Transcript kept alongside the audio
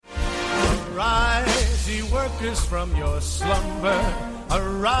wakers from your slumber.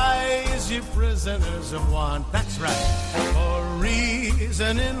 Arise, ye prisoners of want. That's right. For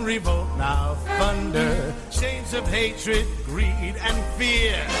reason in revolt now thunder. Chains of hatred, greed, and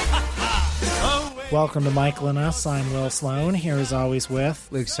fear. Welcome to Michael and Us. I'm Will Sloan, here as always with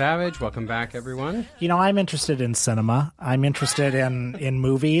Luke Savage. Welcome back, everyone. You know, I'm interested in cinema. I'm interested in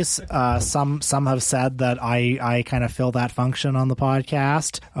movies. Some have said that I kind of fill that function on the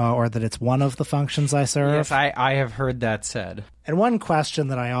podcast, or that it's one of the functions I serve. Yes, I have heard that said. And one question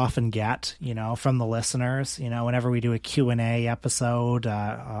that I often get, from the listeners, whenever we do a Q&A episode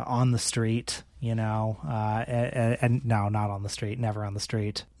on the street, and no, not on the street, never on the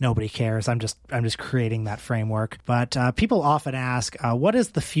street. Nobody cares. I'm just creating that framework. But people often ask, what is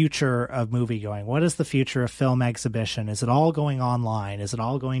the future of moviegoing? What is the future of film exhibition? Is it all going online? Is it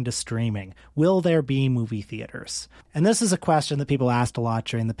all going to streaming? Will there be movie theaters? And this is a question that people asked a lot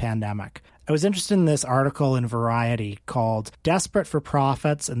during the pandemic. I was interested in this article in Variety called Desperate for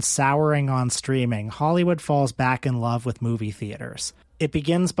Profits and Souring on Streaming, Hollywood Falls Back in Love with Movie Theaters. It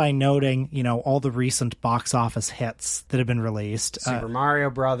begins by noting, all the recent box office hits that have been released. Super Mario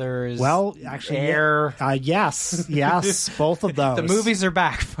Brothers. Well, actually, Air. Yes, both of those. The movies are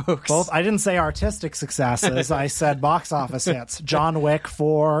back, folks. I didn't say artistic successes. I said box office hits. John Wick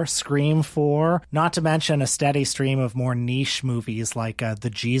 4, Scream 4, not to mention a steady stream of more niche movies like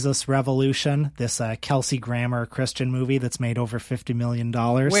The Jesus Revolution, this Kelsey Grammer Christian movie that's made over $50 million.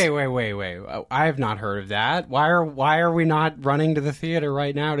 Wait. I have not heard of that. Why are we not running to the theater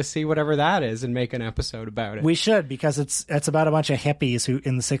right now to see whatever that is and make an episode about it? We should, because it's about a bunch of hippies who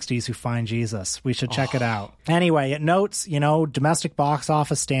in the 60s who find Jesus. We should check it out. Anyway, it notes, domestic box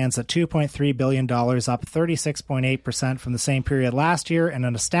office stands at $2.3 billion, up 36.8% from the same period last year, and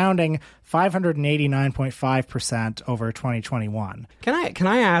an astounding 589.5% over 2021. Can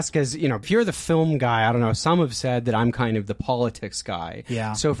I ask, as if you're the film guy, I don't know, some have said that I'm kind of the politics guy.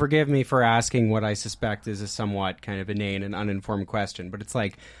 Yeah. So forgive me for asking what I suspect is a somewhat kind of inane and uninformed question, but it's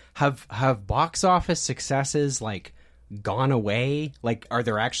like, have box office successes gone away? Are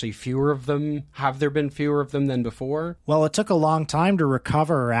there actually fewer of them? Have there been fewer of them than before? Well, it took a long time to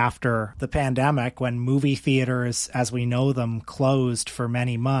recover after the pandemic, when movie theaters, as we know them, closed for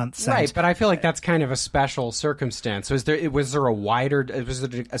many months. Right, but I feel like that's kind of a special circumstance. So was there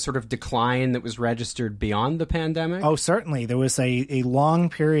a sort of decline that was registered beyond the pandemic? Oh, certainly. There was a long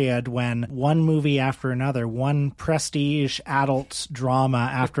period when one movie after another, one prestige adult drama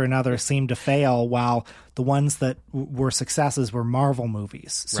after another seemed to fail, while the ones that were successes were Marvel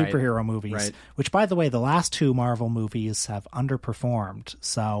movies, superhero movies, which, by the way, the last two Marvel movies have underperformed.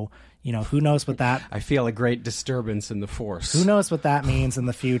 So, who knows what that... I feel a great disturbance in the force. Who knows what that means in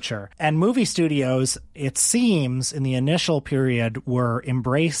the future? And movie studios, it seems, in the initial period, were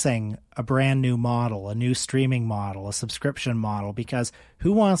embracing a brand new model, a new streaming model, a subscription model, because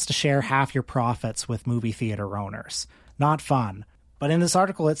who wants to share half your profits with movie theater owners? Not fun. But in this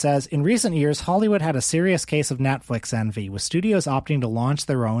article, it says, in recent years, Hollywood had a serious case of Netflix envy, with studios opting to launch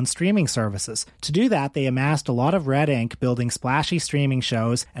their own streaming services. To do that, they amassed a lot of red ink building splashy streaming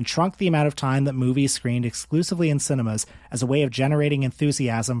shows and shrunk the amount of time that movies screened exclusively in cinemas as a way of generating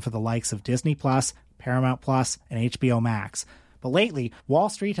enthusiasm for the likes of Disney+, Paramount+, and HBO Max. But lately, Wall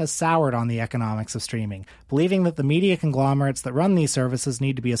Street has soured on the economics of streaming, believing that the media conglomerates that run these services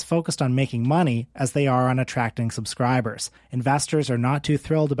need to be as focused on making money as they are on attracting subscribers. Investors are not too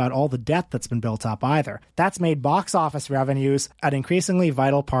thrilled about all the debt that's been built up either. That's made box office revenues an increasingly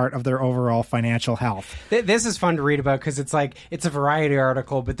vital part of their overall financial health. This is fun to read about because it's a Variety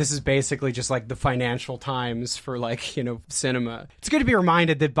article, but this is basically just like the Financial Times for cinema. It's good to be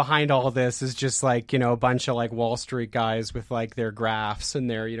reminded that behind all this is just a bunch of Wall Street guys with their graphs and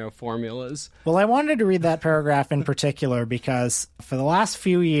their, formulas. Well, I wanted to read that paragraph in particular because for the last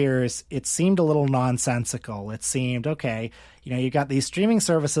few years, it seemed a little nonsensical. It seemed, okay, you got these streaming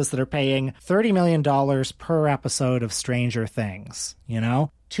services that are paying $30 million per episode of Stranger Things,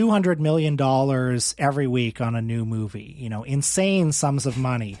 $200 million every week on a new movie, insane sums of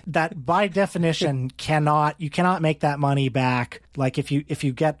money that by definition you cannot make that money back. Like if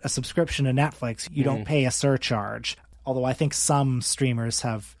you get a subscription to Netflix, you don't pay a surcharge. Although I think some streamers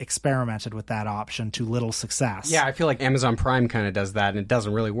have experimented with that option to little success. Yeah, I feel like Amazon Prime kind of does that, and it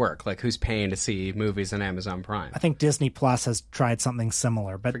doesn't really work. Who's paying to see movies on Amazon Prime? I think Disney Plus has tried something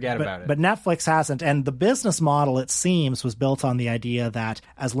similar. Forget about it. But Netflix hasn't. And the business model, it seems, was built on the idea that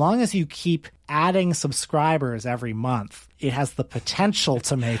as long as you keep adding subscribers every month, it has the potential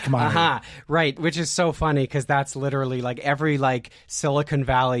to make money. Right, which is so funny because that's literally like every like Silicon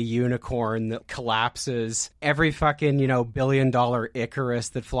Valley unicorn that collapses, every fucking, $1 billion Icarus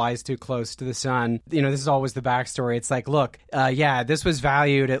that flies too close to the sun. This is always the backstory. It's like, look, this was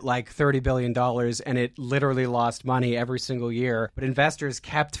valued at like $30 billion and it literally lost money every single year. But investors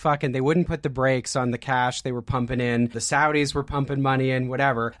kept they wouldn't put the brakes on the cash they were pumping in. The Saudis were pumping money in,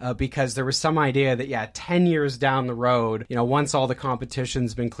 whatever, because there was some idea that, 10 years down the road, once all the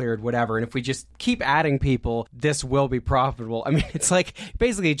competition's been cleared, whatever, and if we just keep adding people, this will be profitable. I mean, it's like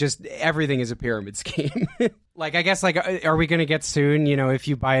basically just everything is a pyramid scheme. Like, I guess, are we going to get soon, if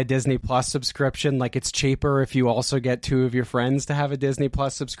you buy a Disney Plus subscription, it's cheaper if you also get 2 of your friends to have a Disney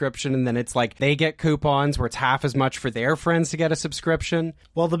Plus subscription, and then it's like they get coupons where it's half as much for their friends to get a subscription?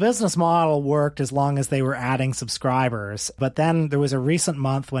 Well, the business model worked as long as they were adding subscribers, but then there was a recent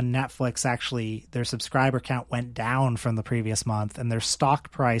month when Netflix their subscriber count went down from the previous month, and their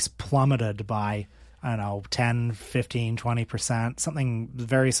stock price plummeted by 10, 15, 20%, something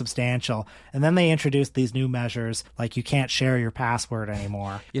very substantial. And then they introduced these new measures, like you can't share your password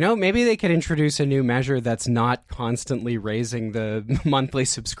anymore. Maybe they could introduce a new measure that's not constantly raising the monthly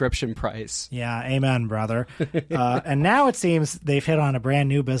subscription price. Yeah, amen, brother. And now it seems they've hit on a brand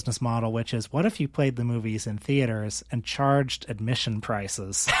new business model, which is, what if you played the movies in theaters and charged admission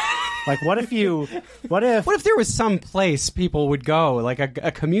prices? What if there was some place people would go, like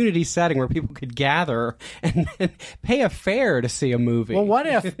a community setting where people could gather and pay a fare to see a movie? Well, what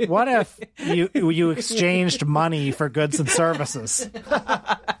if you exchanged money for goods and services?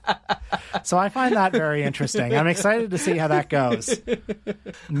 So I find that very interesting. I'm excited to see how that goes.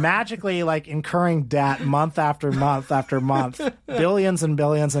 Magically, incurring debt month after month after month, billions and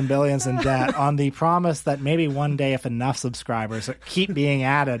billions and billions in debt on the promise that maybe one day, if enough subscribers keep being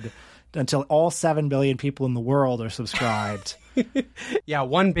added until all 7 billion people in the world are subscribed. Yeah,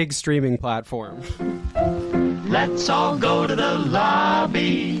 one big streaming platform. Let's all go to the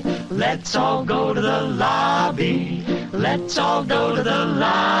lobby. Let's all go to the lobby. Let's all go to the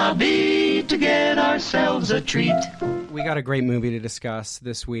lobby to get ourselves a treat. We got a great movie to discuss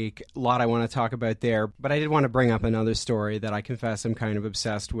this week. A lot I want to talk about there, but I did want to bring up another story that I confess I'm kind of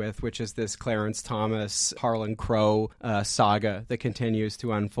obsessed with, which is this Clarence Thomas, Harlan Crow saga that continues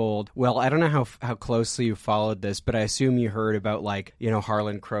to unfold. Well, I don't know how closely you followed this, but I assume you heard about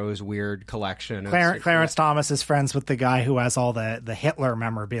Harlan Crow's weird collection. Clarence Thomas is friends with the guy who has all the Hitler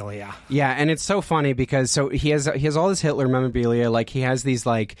memorabilia. Yeah, and it's so funny because he has all this Hitler memorabilia. He has these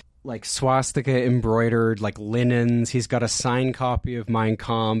swastika embroidered linens. He's got a signed copy of Mein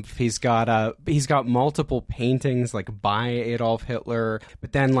Kampf. He's got multiple paintings by Adolf Hitler.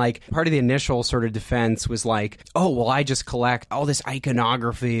 But then part of the initial sort of defense was I just collect all this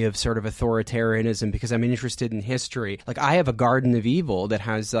iconography of sort of authoritarianism because I'm interested in history. I have a Garden of Evil that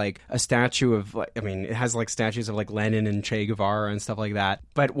has a statue of it has statues of Lenin and Che Guevara and stuff like that.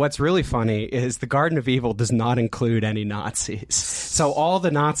 But what's really funny is the Garden of Evil does not include any Nazis. So all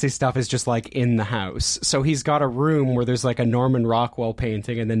the Nazi stuff is just in the house. So he's got a room where there's a Norman Rockwell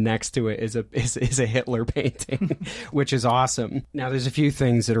painting, and then next to it is a Hitler painting, which is awesome. Now, there's a few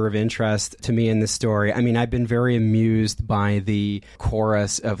things that are of interest to me in this story. I've been very amused by the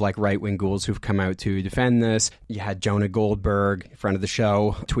chorus of right-wing ghouls who've come out to defend this. You had Jonah Goldberg, friend of the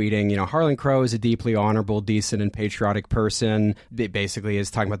show, tweeting, Harlan Crow is a deeply honorable, decent, and patriotic person. It basically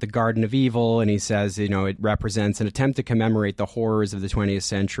is talking about the Garden of Evil, and he says, it represents an attempt to commemorate the horrors of the 20th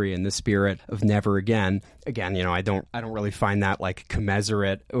century in the spirit of never again. Again, I don't really find that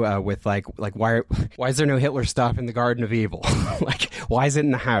commensurate with why is there no Hitler stuff in the Garden of Evil? Why is it in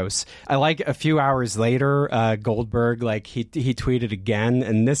the house? I a few hours later, Goldberg he tweeted again,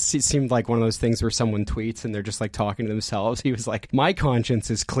 and this seemed like one of those things where someone tweets and they're just talking to themselves. He was my conscience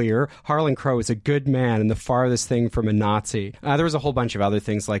is clear. Harlan Crow is a good man and the farthest thing from a Nazi. There was a whole bunch of other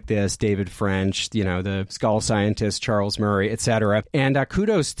things like this. David French, the skull scientist Charles Murray, etc. And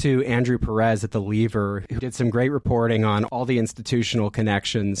kudos to Andrew Perez at The Lever, who did some great reporting on all the institutional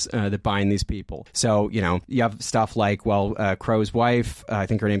connections that bind these people. So, you have stuff Crow's wife, I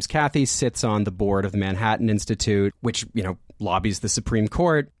think her name's Kathy, sits on the board of the Manhattan Institute, which, lobbies the Supreme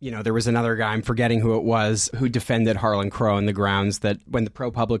Court. There was another guy, I'm forgetting who it was, who defended Harlan Crow on the grounds that when the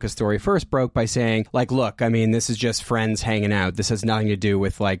ProPublica story first broke by saying, look, this is just friends hanging out. This has nothing to do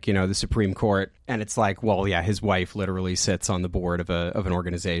with, the Supreme Court. And it's well, yeah, his wife literally sits on the board of an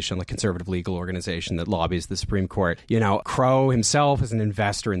organization, conservative legal organization that lobbies the Supreme Court. Crow himself is an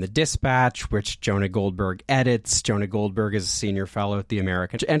investor in the Dispatch, which Jonah Goldberg edits. Jonah Goldberg is a senior fellow at the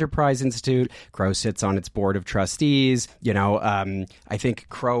American Enterprise Institute. Crow sits on its board of trustees. I think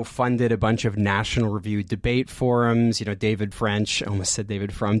Crow funded a bunch of National Review debate forums. David French, I almost said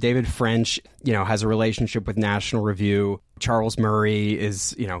David Frum. David French, has a relationship with National Review. Charles Murray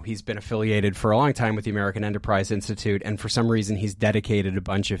is, he's been affiliated for a long time with the American Enterprise Institute, and for some reason he's dedicated a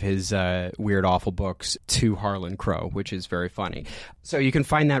bunch of his Weird Awful books to Harlan Crow, which is very funny. So you can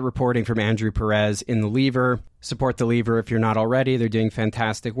find that reporting from Andrew Perez in The Lever. Support The Lever if you're not already. They're doing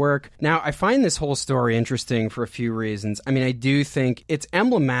fantastic work. Now, I find this whole story interesting for a few reasons. I mean, I do think it's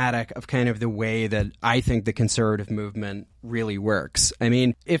emblematic of kind of the way that I think the conservative movement really works. I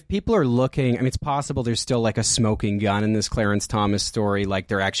mean, if people are looking, it's possible there's still like a smoking gun in this Clarence Thomas story, like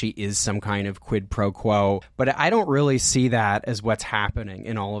there actually is some kind of quid pro quo, but I don't really see that as what's happening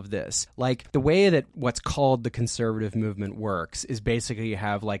in all of this. Like the way that what's called the conservative movement works is basically you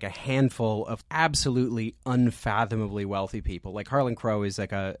have like a handful of absolutely unfathomably wealthy people. Like Harlan Crow is like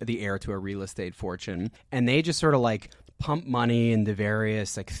the heir to a real estate fortune, and they just sort of like pump money into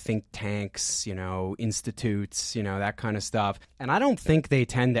various like think tanks, institutes, that kind of stuff. And I don't think they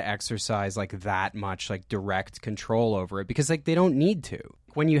tend to exercise like that much like direct control over it because like they don't need to.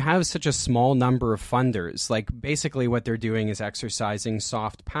 When you have such a small number of funders, like basically what they're doing is exercising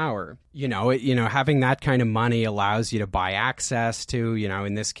soft power. Having that kind of money allows you to buy access to,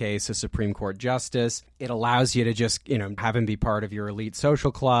 in this case, a Supreme Court justice. It allows you to just, have him be part of your elite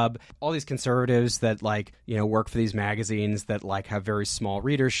social club. All these conservatives that work for these magazines that have very small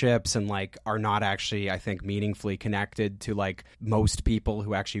readerships and are not actually, I think, meaningfully connected to most people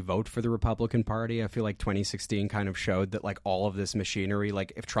who actually vote for the Republican Party. I feel like 2016 kind of showed that all of this machinery,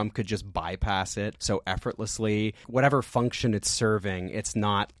 if Trump could just bypass it so effortlessly, whatever function it's serving, it's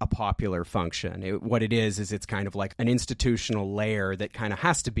not a popular function. What it is it's kind of like an institutional layer that kind of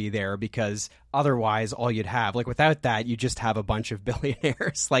has to be there because otherwise all you'd have, without that, you just have a bunch of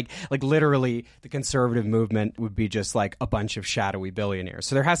billionaires. Literally the conservative movement would be just a bunch of shadowy billionaires.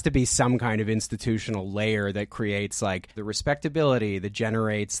 So there has to be some kind of institutional layer that creates the respectability, that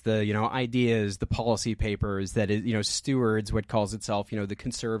generates the, ideas, the policy papers, that is, stewards what calls itself, the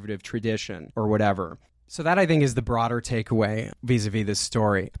conservative tradition or whatever. So that, I think, is the broader takeaway vis-a-vis this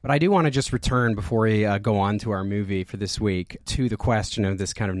story. But I do want to just return, before we go on to our movie for this week, to the question of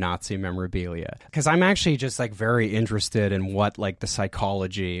this kind of Nazi memorabilia. Because I'm actually just, very interested in what, the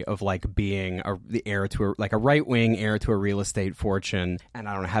psychology of, being the heir to a right-wing heir to a real estate fortune and,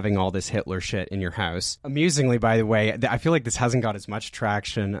 I don't know, having all this Hitler shit in your house. Amusingly, by the way, I feel like this hasn't got as much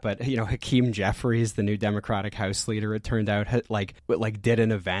traction, but, Hakeem Jeffries, the new Democratic House leader, it turned out, did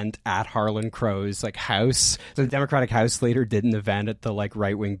an event at Harlan Crow's, house. So the Democratic House leader did an event at the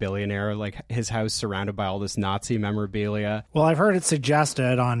right-wing billionaire, his house surrounded by all this Nazi memorabilia. Well, I've heard it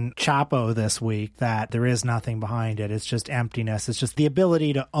suggested on Chapo this week that there is nothing behind it. It's just emptiness. It's just the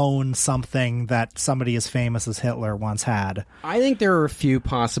ability to own something that somebody as famous as Hitler once had. I think there are a few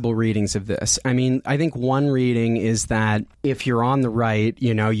possible readings of this. I think one reading is that if you're on the right,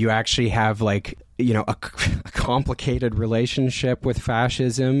 you actually have a complicated relationship with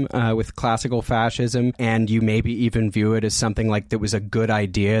fascism, with classical fascism, and you maybe even view it as something that was a good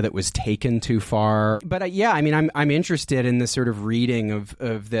idea that was taken too far. But I'm interested in this sort of reading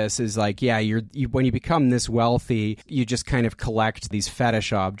of this is when you become this wealthy, you just kind of collect these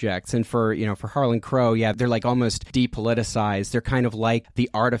fetish objects. And for Harlan Crow, they're almost depoliticized. They're kind of like the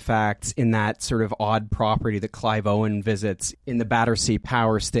artifacts in that sort of odd property that Clive Owen visits in the Battersea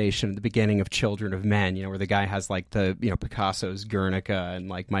Power Station at the beginning of Children of Men, where the guy has Picasso's Guernica and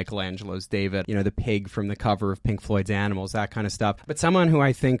Michelangelo's David, the pig from the cover of Pink Floyd's Animals, that kind of stuff. But someone who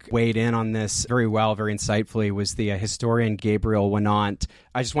I think weighed in on this very well, very insightfully, was the historian Gabriel Winant.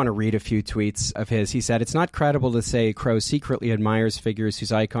 I just want to read a few tweets of his. He said, "It's not credible to say Crow secretly admires figures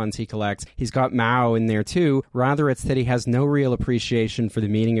whose icons he collects. He's got Mao in there too. Rather, it's that he has no real appreciation for the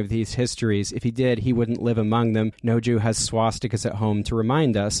meaning of these histories. If he did, he wouldn't live among them. No Jew has swastikas at home to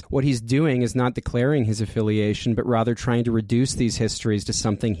remind us. What he's doing is not declaring his affiliation, but rather trying to reduce these histories to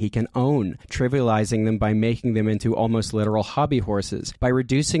something he can own, trivializing them by making them into almost literal hobby horses. By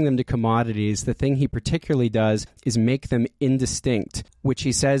reducing them to commodities, the thing he particularly does is make them indistinct, which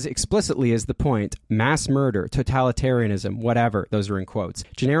he says explicitly is the point. Mass murder, totalitarianism, whatever," those are in quotes,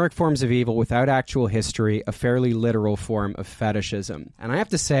 "generic forms of evil without actual history, a fairly literal form of fetishism." And I have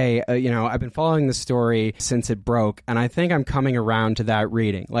to say, I've been following the story since it broke, and I think I'm coming around to that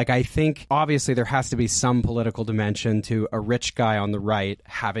reading. I think, obviously, there has to be some political dimension to a rich guy on the right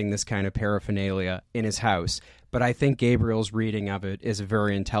having this kind of paraphernalia in his house. but I think Gabriel's reading of it is a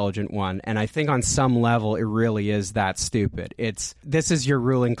very intelligent one, and I think on some level it really is that stupid. This is your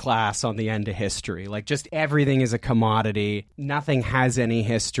ruling class on the end of history. Like, just everything is a commodity. Nothing has any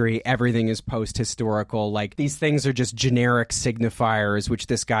history. Everything is post-historical. Like, these things are just generic signifiers, which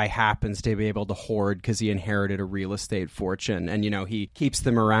this guy happens to be able to hoard because he inherited a real estate fortune. And, he keeps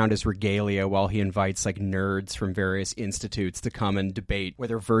them around as regalia while he invites, like, nerds from various institutes to come and debate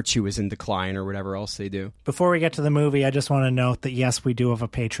whether virtue is in decline or whatever else they do. Before we get to the movie, I just want to note that, yes, we do have a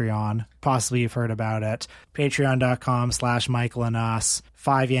Patreon. Possibly you've heard about it. Patreon.com/Michael and Us.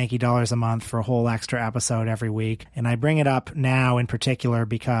 $5 Yankee dollars a month for a whole extra episode every week. And I bring it up now in particular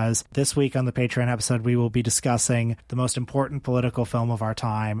because this week on the Patreon episode, we will be discussing the most important political film of our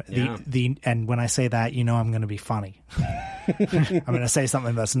time. Yeah. And when I say that, I'm going to be funny. I'm going to say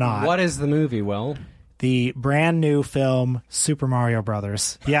something that's not. What is the movie, Will? The brand new film, Super Mario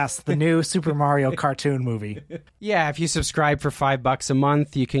Brothers. Yes, the new Super Mario cartoon movie. Yeah, if you subscribe for $5 a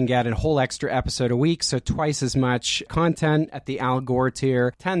month, you can get a whole extra episode a week, so twice as much content at the Al Gore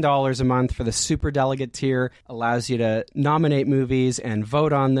tier. $10 a month for the Super Delegate tier allows you to nominate movies and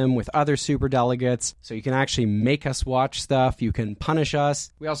vote on them with other super delegates, so you can actually make us watch stuff. You can punish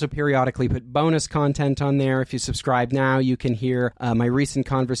us. We also periodically put bonus content on there. If you subscribe now, you can hear my recent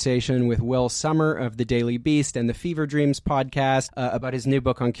conversation with Will Sommer of the Daily Beast and the Fever Dreams podcast about his new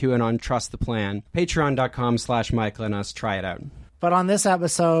book on QAnon, Trust the Plan. Patreon.com/Michael and Us. Try it out. But on this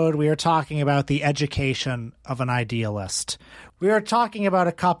episode, we are talking about the education of an idealist. We are talking about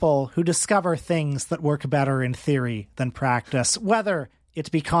a couple who discover things that work better in theory than practice, whether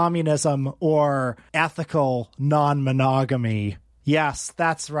it be communism or ethical non-monogamy. Yes,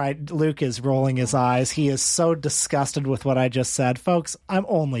 that's right. Luke is rolling his eyes. He is so disgusted with what I just said. Folks, I'm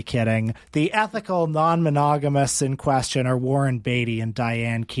only kidding. The ethical non-monogamists in question are Warren Beatty and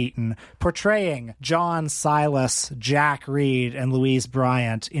Diane Keaton, portraying John Silas, Jack Reed, and Louise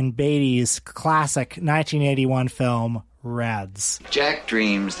Bryant in Beatty's classic 1981 film, Reds. Jack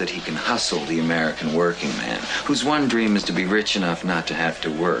dreams that he can hustle the American working man, whose one dream is to be rich enough not to have to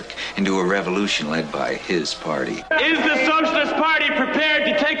work, into a revolution led by his party. Is the Socialist Party prepared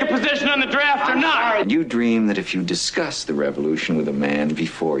to take a position on the draft or not? You dream that if you discuss the revolution with a man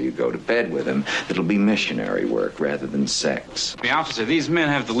before you go to bed with him, it'll be missionary work rather than sex. The officer, these men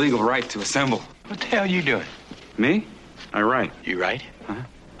have the legal right to assemble. What the hell are you doing? Me? I write. You right?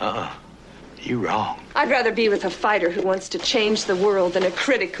 Huh? You wrong. I'd rather be with a fighter who wants to change the world than a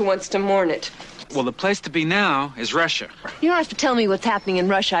critic who wants to mourn it. Well, the place to be now is Russia. You don't have to tell me what's happening in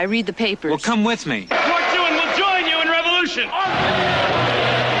Russia. I read the papers. Well, come with me. Support you and we'll join you in revolution.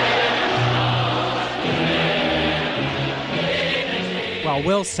 Well,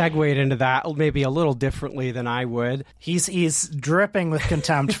 Will segued into that maybe a little differently than I would. He's dripping with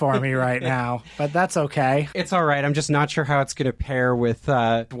contempt for me right now, but that's okay. It's all right. I'm just not sure how it's going to pair with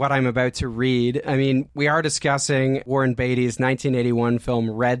what I'm about to read. I mean, we are discussing Warren Beatty's 1981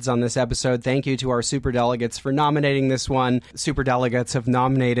 film Reds on this episode. Thank you to our superdelegates for nominating this one. Superdelegates have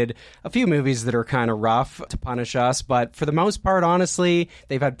nominated a few movies that are kind of rough to punish us, but for the most part, honestly,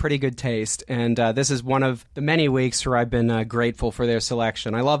 they've had pretty good taste. And this is one of the many weeks where I've been grateful for their selection.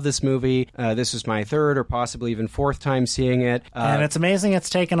 I love this movie. This was my third or possibly even fourth time seeing it. And it's amazing it's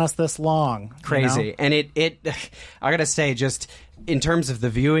taken us this long. Crazy. And it I gotta say, just in terms of the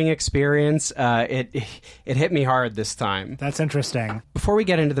viewing experience, it hit me hard this time. That's interesting. Before we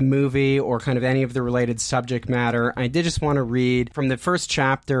get into the movie or kind of any of the related subject matter, I did just want to read from the first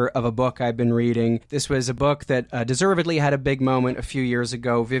chapter of a book I've been reading. This was a book that deservedly had a big moment a few years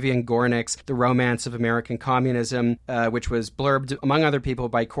ago, Vivian Gornick's The Romance of American Communism, which was blurbed, among other people,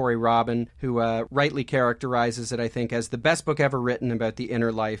 by Corey Robin, who rightly characterizes it, I think, as the best book ever written about the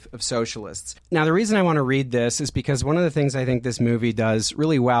inner life of socialists. Now, the reason I want to read this is because one of the things I think this movie does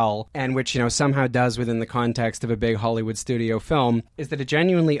really well, and which somehow does within the context of a big Hollywood studio film, is that it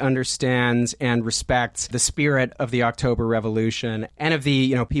genuinely understands and respects the spirit of the October Revolution and of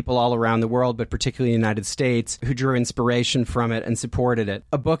the people all around the world, but particularly the United States, who drew inspiration from it and supported it.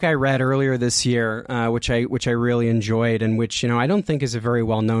 A book I read earlier this year, which I really enjoyed, and which I don't think is a very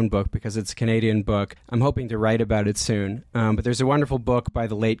well known book because it's a Canadian book. I'm hoping to write about it soon. But there's a wonderful book by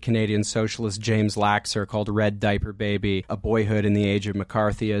the late Canadian socialist James Laxer called Red Diaper Baby: A Boyhood childhood in the age of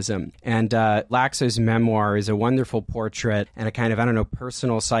McCarthyism. And Laxo's memoir is a wonderful portrait and a kind of,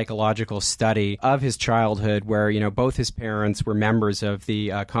 personal psychological study of his childhood where, both his parents were members of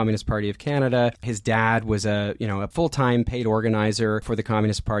the Communist Party of Canada. His dad was a full-time paid organizer for the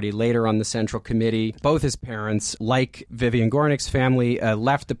Communist Party, later on the Central Committee. Both his parents, like Vivian Gornick's family,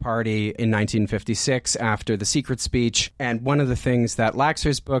 left the party in 1956 after the secret speech. And one of the things that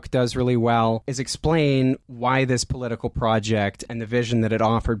Laxer's book does really well is explain why this political project and the vision that it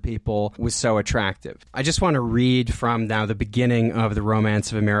offered people was so attractive. I just want to read from now the beginning of The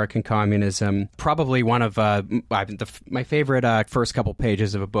Romance of American Communism, probably one of my favorite first couple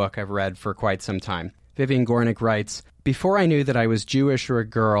pages of a book I've read for quite some time. Vivian Gornick writes, "Before I knew that I was Jewish or a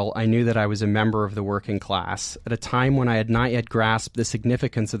girl, I knew that I was a member of the working class. At a time when I had not yet grasped the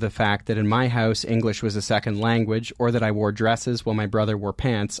significance of the fact that in my house English was a second language, or that I wore dresses while my brother wore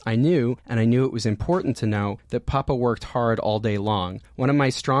pants, I knew, and I knew it was important to know, that Papa worked hard all day long. One of my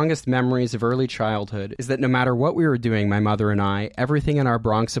strongest memories of early childhood is that no matter what we were doing, my mother and I, everything in our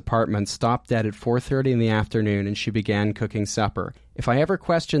Bronx apartment stopped dead at 4:30 in the afternoon and she began cooking supper. If I ever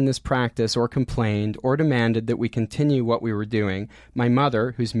questioned this practice or complained or demanded that we continue what we were doing, my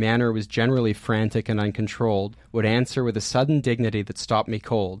mother, whose manner was generally frantic and uncontrolled, would answer with a sudden dignity that stopped me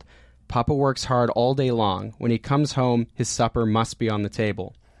cold. Papa works hard all day long. When he comes home, his supper must be on the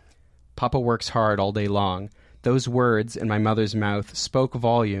table. Papa works hard all day long. Those words in my mother's mouth spoke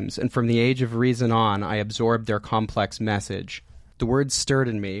volumes, and from the age of reason on, I absorbed their complex message. The words stirred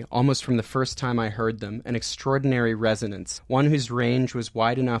in me, almost from the first time I heard them, an extraordinary resonance, one whose range was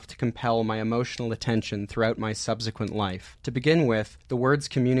wide enough to compel my emotional attention throughout my subsequent life. To begin with, the words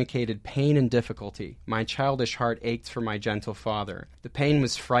communicated pain and difficulty. My childish heart ached for my gentle father. The pain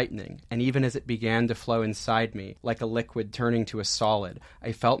was frightening, and even as it began to flow inside me, like a liquid turning to a solid,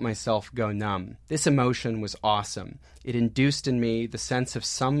 I felt myself go numb. This emotion was awesome. It induced in me the sense of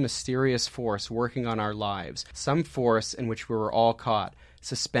some mysterious force working on our lives, some force in which we were all caught,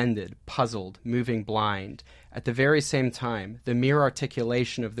 suspended, puzzled, moving blind. At the very same time, the mere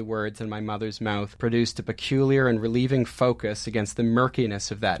articulation of the words in my mother's mouth produced a peculiar and relieving focus against the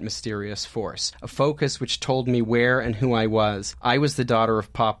murkiness of that mysterious force, a focus which told me where and who I was. I was the daughter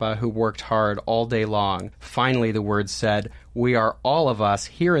of Papa who worked hard all day long. Finally, the words said, we are all of us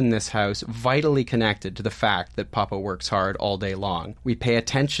here in this house vitally connected to the fact that Papa works hard all day long. We pay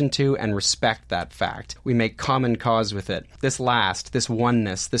attention to and respect that fact. We make common cause with it. This last, this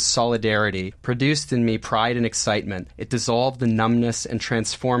oneness, this solidarity produced in me pride and excitement. It dissolved the numbness and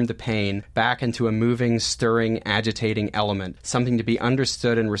transformed the pain back into a moving, stirring, agitating element, something to be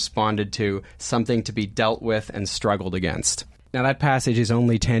understood and responded to, something to be dealt with and struggled against." Now, that passage is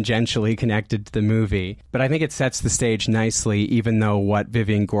only tangentially connected to the movie, but I think it sets the stage nicely, even though what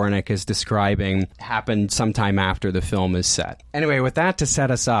Vivian Gornick is describing happened sometime after the film is set. Anyway, with that to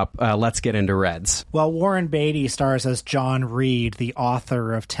set us up, let's get into Reds. Well, Warren Beatty stars as John Reed, the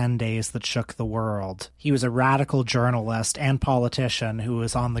author of 10 Days That Shook the World. He was a radical journalist and politician who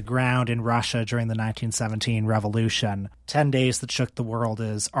was on the ground in Russia during the 1917 revolution. 10 Days That Shook the World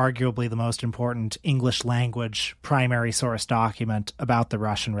is arguably the most important English-language primary source document about the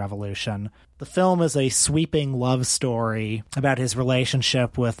Russian Revolution. The film is a sweeping love story about his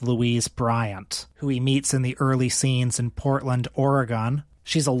relationship with Louise Bryant, who he meets in the early scenes in Portland, Oregon.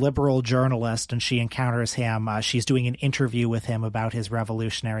 She's a liberal journalist, and she encounters him. She's doing an interview with him about his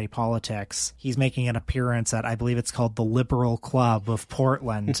revolutionary politics. He's making an appearance at, I believe it's called the Liberal Club of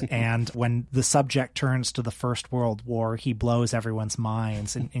Portland, and when the subject turns to the First World War, he blows everyone's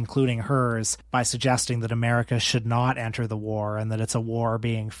minds, including hers, by suggesting that America should not enter the war and that it's a war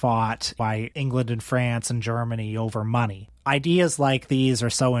being fought by England and France and Germany over money. Ideas like these are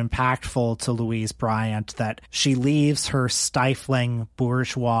so impactful to Louise Bryant that she leaves her stifling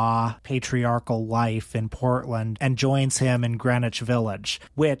bourgeois patriarchal life in Portland and joins him in Greenwich Village,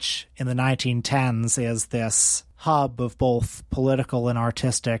 which in the 1910s is this hub of both political and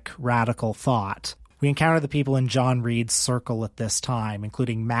artistic radical thought. We encounter the people in John Reed's circle at this time,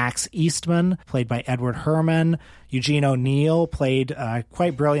 including Max Eastman, played by Edward Herrmann, Eugene O'Neill, played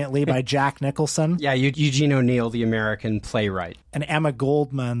quite brilliantly by Jack Nicholson. Yeah, Eugene O'Neill, the American playwright. And Emma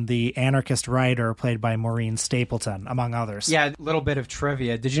Goldman, the anarchist writer, played by Maureen Stapleton, among others. Yeah, a little bit of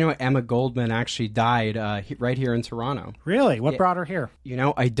trivia. Did you know Emma Goldman actually died right here in Toronto? Really? What brought her here? You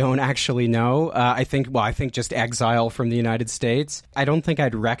know, I don't actually know. I think just exile from the United States. I don't think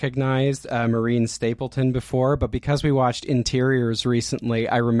I'd recognized Maureen Stapleton Stapleton before, but because we watched Interiors recently,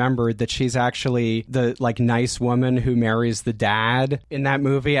 I remembered that she's actually the nice woman who marries the dad in that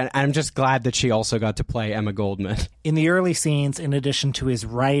movie, and I'm just glad that she also got to play Emma Goldman. In the early scenes, in addition to his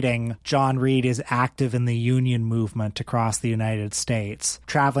writing, John Reed is active in the union movement across the United States,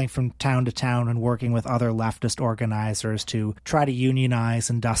 traveling from town to town and working with other leftist organizers to try to unionize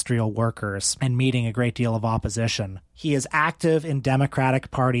industrial workers and meeting a great deal of opposition. He is active in Democratic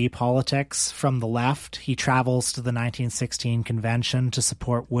Party politics from the left. He travels to the 1916 convention to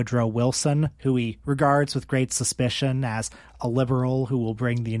support Woodrow Wilson, who he regards with great suspicion as a liberal who will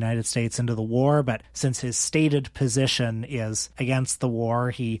bring the United States into the war, but since his stated position is against the war,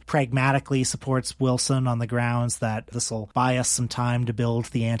 he pragmatically supports Wilson on the grounds that this will buy us some time to build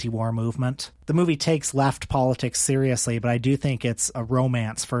the anti-war movement. The movie takes left politics seriously, but I do think it's a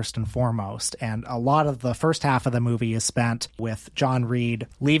romance first and foremost, and a lot of the first half of the movie is spent with John Reed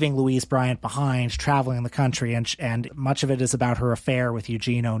leaving Louise Bryant behind, traveling the country, and much of it is about her affair with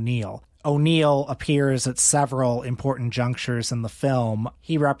Eugene O'Neill. O'Neill appears at several important junctures in the film.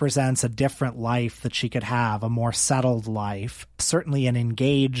 He represents a different life that she could have, a more settled life, certainly an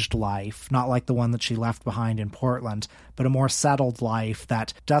engaged life, not like the one that she left behind in Portland, but a more settled life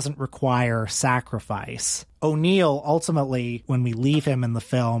that doesn't require sacrifice. O'Neill, ultimately, when we leave him in the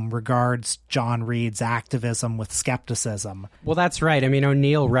film, regards John Reed's activism with skepticism. Well, that's right. I mean,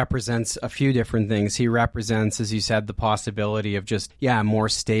 O'Neill represents a few different things. He represents, as you said, the possibility of just, a more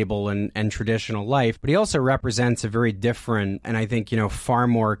stable and traditional life. But he also represents a very different, and I think, far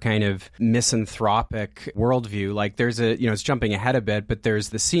more kind of misanthropic worldview. Like there's it's jumping ahead a bit, but there's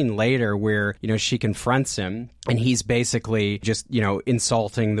the scene later where, she confronts him and he's basically just,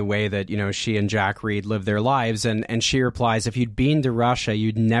 insulting the way that, she and Jack Reed live their lives. And she replies, if you'd been to Russia,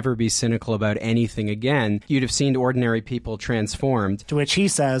 you'd never be cynical about anything again. You'd have seen ordinary people transformed. To which he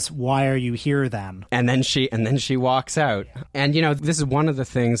says, why are you here then? And then she walks out. And, this is one of the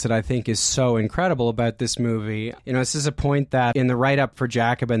things that I think is so incredible about this movie. This is a point that in the write-up for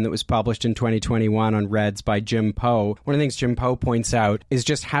Jacobin that was published in 2021 on Reds by Jim Poe, one of the things Jim Poe points out is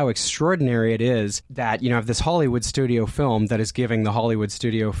just how extraordinary it is that, of this Hollywood studio film that is giving the Hollywood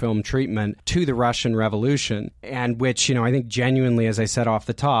studio film treatment to the Russian Revolution, and which, I think genuinely, as I said off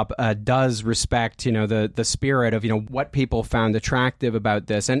the top, does respect, the spirit of, what people found attractive about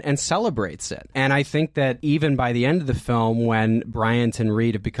this and celebrates it. And I think that even by the end of the film, when Bryant and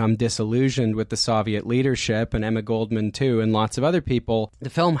Reed have become disillusioned with the Soviet leadership, and Emma Goldman too, and lots of other people, the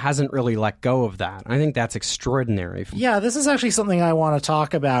film hasn't really let go of that. I think that's extraordinary. Yeah, this is actually something I want to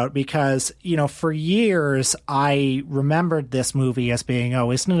talk about because, for years, I remembered this movie as being,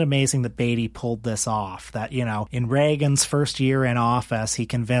 isn't it amazing that Beatty pulled this off? That, in Reagan's first year in office, he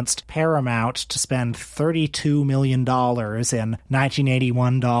convinced Paramount to spend $32 million in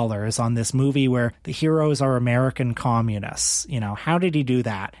 1981 dollars on this movie where the heroes are American communists. How did he do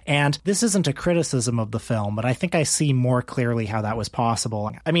that? And this isn't a criticism of the film, but I think I see more clearly how that was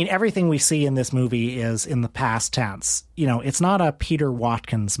possible. I mean, everything we see in this movie is in the past tense. It's not a Peter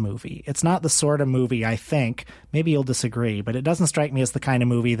Watkins movie. It's not the sort of movie, I think, maybe you'll disagree, but it doesn't strike me as the kind of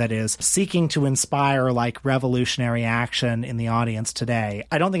movie that is seeking to inspire revolutionary action in the audience today.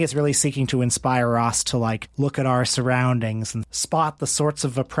 I don't think it's really seeking to inspire us to look at our surroundings and spot the sorts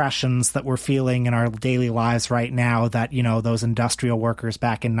of oppressions that we're feeling in our daily lives right now that, those industrial workers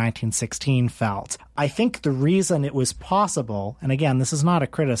back in 1916 felt. I think the reason it was possible, and again, this is not a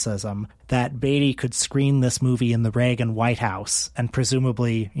criticism, that Beatty could screen this movie in the Reagan White House, and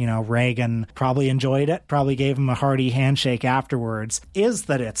presumably, Reagan probably enjoyed it, probably gave him a hearty handshake afterwards, is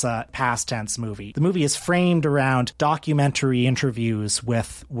that it's a past tense movie. The movie is framed around documentary interviews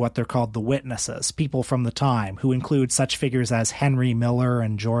with what they're called the witnesses, people from the time, who include such figures as Henry Miller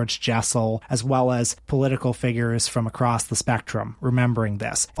and George Jessel, as well as political figures from across the spectrum, remembering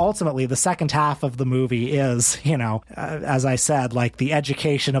this. Ultimately, the second half of the movie is, as I said, the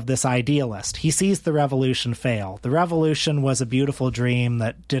education of this idealist. He sees the revolution fail. The revolution was a beautiful dream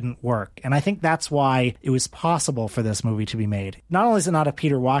that didn't work. And I think that's why it was possible for this movie to be made. Not only is it not a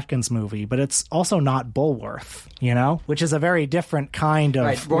Peter Watkins movie, but it's also not Bulworth, which is a very different kind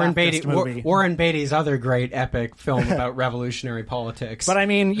of Warren movie. Warren Beatty's other great epic film about revolutionary politics. But I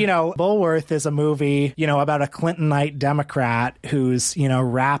mean, Bulworth is a movie, about a Clintonite Democrat who's,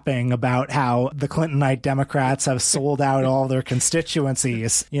 rapping about how the Clintonite Democrats have sold out all their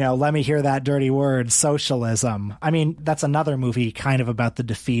constituencies. Let me hear that dirty word, socialism. I mean, that's another movie kind of about the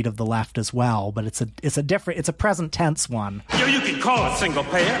defeat of the left as well, but it's a present tense one. You can call it single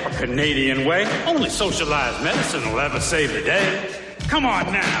payer or Canadian way. Only socialized medicine will ever save the day. Come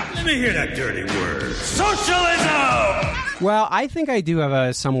on now, let me hear that dirty word. Socialism! Well, I think I do have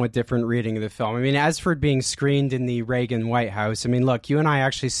a somewhat different reading of the film. I mean, as for it being screened in the Reagan White House, I mean, look, you and I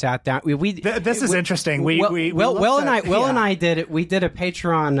actually sat down. This is interesting. Will and I did it. We did a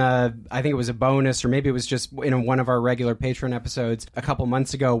Patreon. I think it was a bonus, or maybe it was just one of our regular Patreon episodes a couple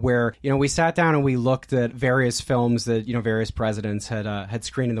months ago, where we sat down and we looked at various films that various presidents had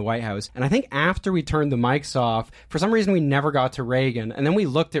screened in the White House. And I think after we turned the mics off, for some reason we never got to Reagan, and then we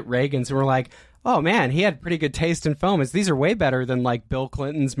looked at Reagan's and we're like, oh man, he had pretty good taste in film. These are way better than like Bill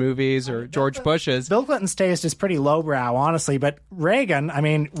Clinton's movies or George Bush's. Bill Clinton's taste is pretty lowbrow, honestly. But Reagan, I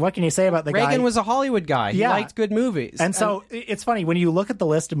mean, what can you say about the guy? Reagan was a Hollywood guy. He liked good movies. And so it's funny, when you look at the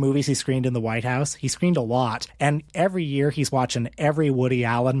list of movies he screened in the White House, he screened a lot. And every year he's watching every Woody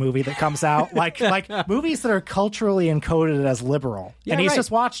Allen movie that comes out, like movies that are culturally encoded as liberal. Yeah, and he's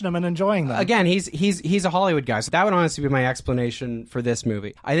just watching them and enjoying them. Again, he's a Hollywood guy. So that would honestly be my explanation for this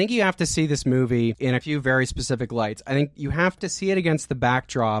movie. I think you have to see this movie in a few very specific lights. I think you have to see it against the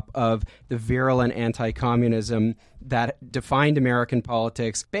backdrop of the virulent anti-communism that defined American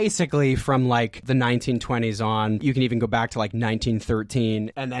politics basically from like the 1920s on. You can even go back to like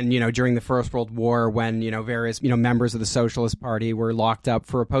 1913, and then during the First World War, when various members of the Socialist Party were locked up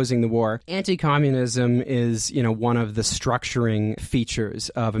for opposing the war. Anti-communism is one of the structuring features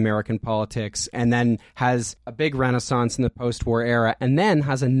of American politics, and then has a big renaissance in the post-war era, and then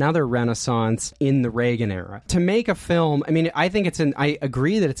has another renaissance in the Reagan era. To make a film, I mean, I think I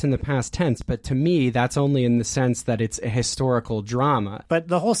agree that it's in the past tense, but to me that's only in the sense that it's a historical drama. But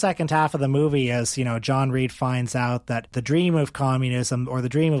the whole second half of the movie is, John Reed finds out that the dream of communism or the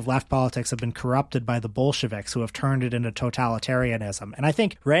dream of left politics have been corrupted by the Bolsheviks, who have turned it into totalitarianism. And I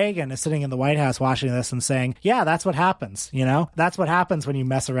think Reagan is sitting in the White House watching this and saying, yeah, that's what happens, That's what happens when you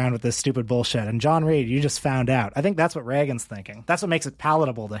mess around with this stupid bullshit. And John Reed, you just found out. I think that's what Reagan's thinking. That's what makes it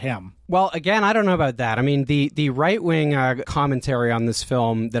palatable to him. Well, again, I don't know about that. I mean, the right-wing commentary on this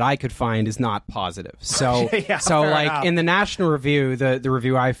film that I could find is not positive. So, in the National Review, the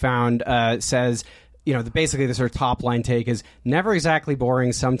review I found says, basically the sort of top line take is never exactly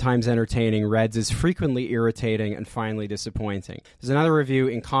boring, sometimes entertaining. Reds is frequently irritating and finally disappointing. There's another review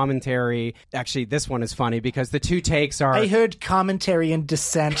in commentary. Actually, this one is funny because the two takes are... I heard commentary and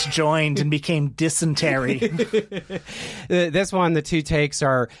dissent joined and became dysentery. This one, the two takes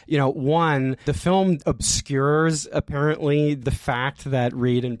are, one, the film obscures apparently the fact that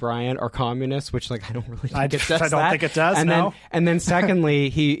Reed and Bryant are communists, which I don't really think it does. I don't think it does, and then secondly,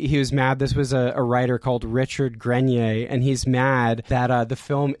 he was mad. This was a writer called Richard Grenier, and he's mad that the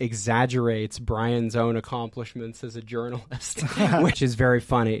film exaggerates Brian's own accomplishments as a journalist, which is very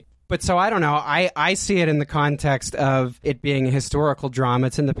funny. But so I don't know. I see it in the context of it being a historical drama.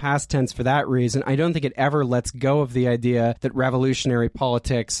 It's in the past tense for that reason. I don't think it ever lets go of the idea that revolutionary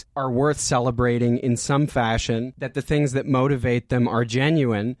politics are worth celebrating in some fashion, that the things that motivate them are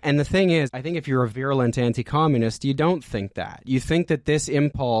genuine. And the thing is, I think if you're a virulent anti-communist, you don't think that. You think that this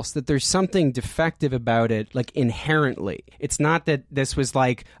impulse, that there's something defective about it, like inherently. It's not that this was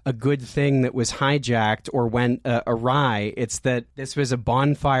like a good thing that was hijacked or went awry. It's that this was a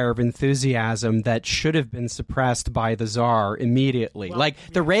bonfire of enthusiasm that should have been suppressed by the Tsar immediately. Well,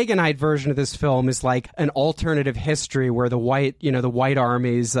 the Reaganite version of this film is like an alternative history where the white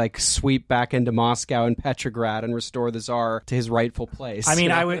armies sweep back into Moscow and Petrograd and restore the Tsar to his rightful place. I mean,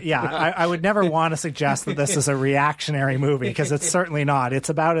 I would never want to suggest that this is a reactionary movie, because it's certainly not. It's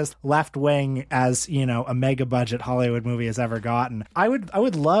about as left-wing as, a mega-budget Hollywood movie has ever gotten. I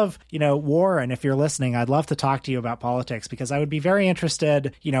would love, Warren, if you're listening, I'd love to talk to you about politics, because I would be very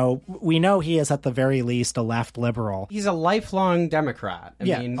interested, we know he is at the very least a left liberal. He's a lifelong Democrat. I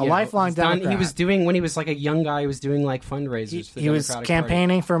mean, a lifelong Democrat. He was doing, when he was a young guy, he was doing fundraisers for the Democratic Party. He was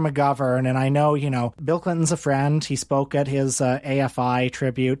campaigning for McGovern, and I know, Bill Clinton's a friend. He spoke at his AFI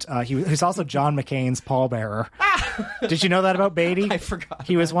tribute. He was also John McCain's pallbearer. Did you know that about Beatty? I forgot.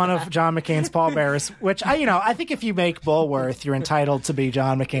 He was one of John McCain's pallbearers, which I think if you make Bulworth, you're entitled to be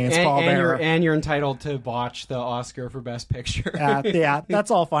John McCain's pallbearer. And you're entitled to botch the Oscar for Best Picture. Yeah,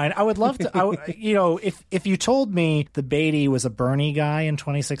 that's all fine. I would love to, if you told me the Beatty was a Bernie guy in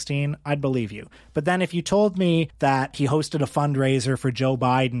 2016, I'd believe you. But then if you told me that he hosted a fundraiser for Joe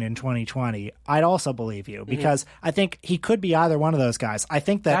Biden in 2020, I'd also believe you, because I think he could be either one of those guys. I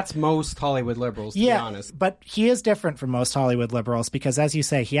think that's most Hollywood liberals, to be honest. But he is different from most Hollywood liberals because, as you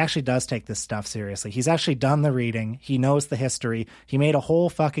say, he actually does take this stuff seriously. He's actually done the reading. He knows the history. He made a whole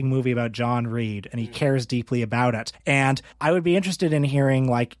fucking movie about John Reed, and he cares deeply about it. And I would be interested in hearing,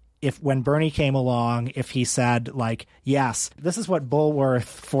 if when Bernie came along, if he said, like, yes, this is what Bulworth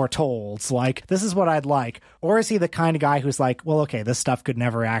foretold, like, this is what I'd like? Or is he the kind of guy who's like, well, okay, this stuff could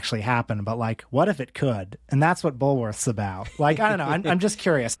never actually happen, but like, what if it could? And that's what Bulworth's about. Like, I don't know. I'm just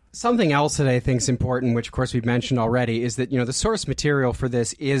curious. Something else that I think is important, which of course we've mentioned already, is that, the source material for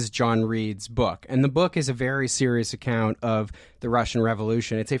this is John Reed's book. And the book is a very serious account of the Russian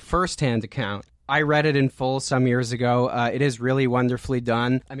Revolution. It's a first-hand account. I read it in full some years ago. It is really wonderfully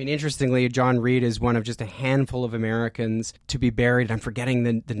done. I mean, interestingly, John Reed is one of just a handful of Americans to be buried. I'm forgetting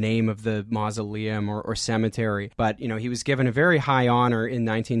the name of the mausoleum or cemetery. But, he was given a very high honor in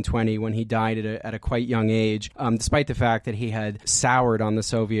 1920 when he died at a quite young age, despite the fact that he had soured on the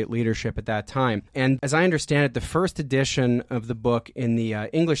Soviet leadership at that time. And as I understand it, the first edition of the book in the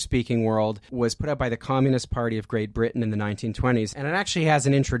English-speaking world was put out by the Communist Party of Great Britain in the 1920s. And it actually has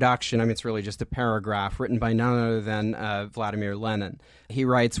an introduction. I mean, it's really just a paragraph written by none other than Vladimir Lenin. He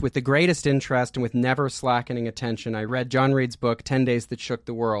writes, "With the greatest interest and with never slackening attention, I read John Reed's book, 10 Days That Shook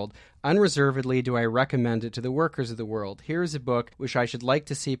the World. Unreservedly do I recommend it to the workers of the world. Here is a book which I should like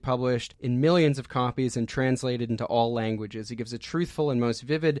to see published in millions of copies and translated into all languages. It gives a truthful and most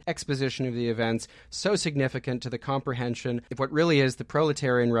vivid exposition of the events so significant to the comprehension of what really is the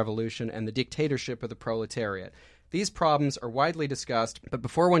proletarian revolution and the dictatorship of the proletariat. These problems are widely discussed, but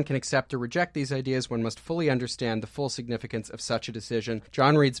before one can accept or reject these ideas, one must fully understand the full significance of such a decision.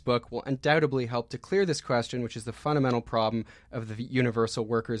 John Reed's book will undoubtedly help to clear this question, which is the fundamental problem of the universal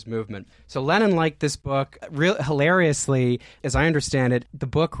workers' movement." So Lenin liked this book. Hilariously, as I understand it, the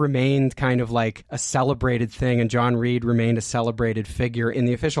book remained kind of like a celebrated thing, and John Reed remained a celebrated figure in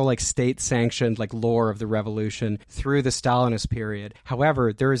the official state-sanctioned lore of the revolution through the Stalinist period.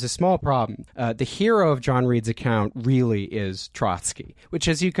 However, there is a small problem. The hero of John Reed's account really is Trotsky, which,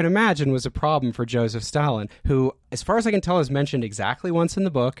 as you can imagine, was a problem for Joseph Stalin, who, as far as I can tell, is mentioned exactly once in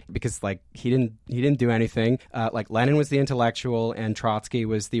the book, because he didn't do anything. Lenin was the intellectual and Trotsky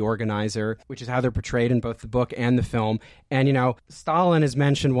was the organizer, which is how they're portrayed in both the book and the film. And Stalin is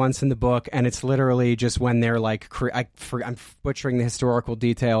mentioned once in the book, and it's literally just when they're I'm butchering the historical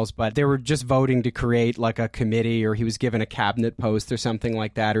details, but they were just voting to create a committee, or he was given a cabinet post or something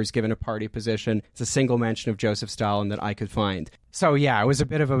like that, or he's given a party position. It's a single mention of Joseph Stalin that I could find. So yeah, it was a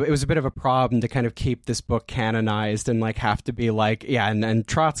bit of a problem to kind of keep this book canonized and have to be and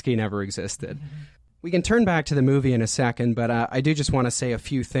Trotsky never existed. We can turn back to the movie in a second, but I do just want to say a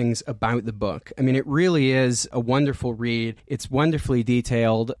few things about the book. I mean, it really is a wonderful read. It's wonderfully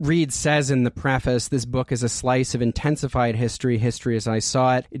detailed. Reed says in the preface, "This book is a slice of intensified history as I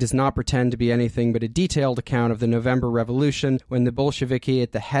saw it. It does not pretend to be anything but a detailed account of the November Revolution, when the Bolsheviki,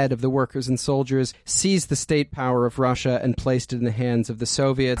 at the head of the workers and soldiers, seized the state power of Russia and placed it in the hands of the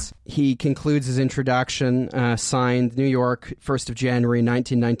Soviets." He concludes his introduction, signed New York, 1st of January,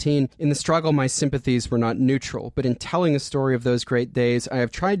 1919. "In the struggle, my sympathies were not neutral, but in telling the story of those great days, I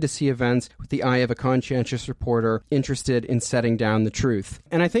have tried to see events with the eye of a conscientious reporter interested in setting down the truth."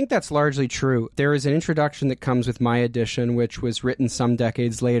 And I think that's largely true. There is an introduction that comes with my edition, which was written some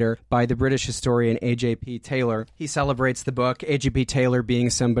decades later by the British historian A.J.P. Taylor. He celebrates the book, A.J.P. Taylor being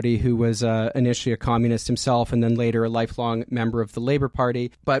somebody who was initially a communist himself and then later a lifelong member of the Labour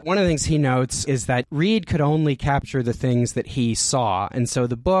Party. But one of the things he notes is that Reed could only capture the things that he saw. And so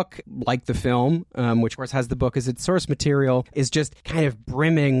the book, like the film, which of course has the book as its source material, is just kind of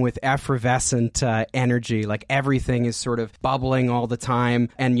brimming with effervescent energy. Everything is sort of bubbling all the time,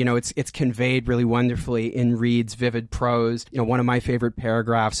 and it's conveyed really wonderfully in Reed's vivid prose. One of my favorite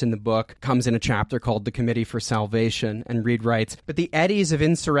paragraphs in the book comes in a chapter called "The Committee for Salvation," and Reed writes, "But the eddies of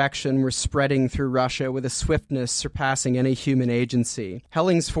insurrection were spreading through Russia with a swiftness surpassing any human agency.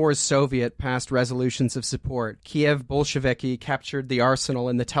 Hellingsfors's Soviet passed resolutions of support. Kiev Bolsheviki captured the arsenal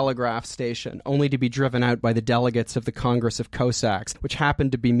and the telegraph station, only to be driven out by the delegates of the Congress of Cossacks, which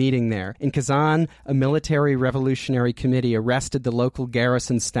happened to be meeting there. In Kazan, a military revolutionary committee arrested the local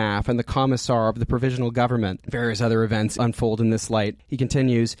garrison staff and the commissar of the provisional government. Various other events unfold in this light." He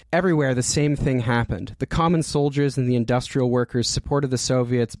continues, "Everywhere the same thing happened. The common soldiers and the industrial workers supported the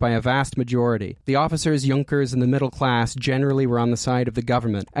Soviets by a vast majority. The officers, Junkers, and the middle class generally were on the side of the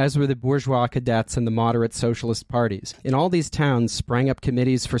government, as were the bourgeois cadets and the moderate socialist parties. In all these towns sprang up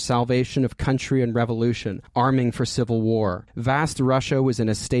committees for salvation of country Austrian Revolution, arming for civil war. Vast Russia was in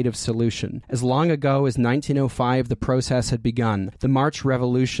a state of solution. As long ago as 1905, the process had begun. The March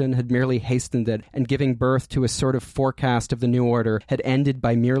Revolution had merely hastened it, and giving birth to a sort of forecast of the new order, had ended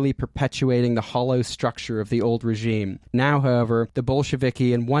by merely perpetuating the hollow structure of the old regime. Now, however, the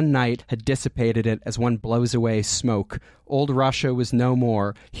Bolsheviki in one night had dissipated it as one blows away smoke. Old Russia was no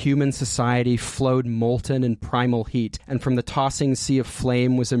more. Human society flowed molten in primal heat, and from the tossing sea of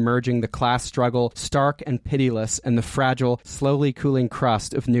flame was emerging the class struggle, stark and pitiless, and the fragile, slowly cooling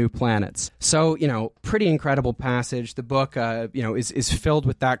crust of new planets. So, pretty incredible passage. The book, is filled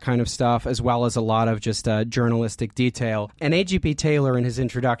with that kind of stuff, as well as a lot of just journalistic detail. And A.G.P. Taylor, in his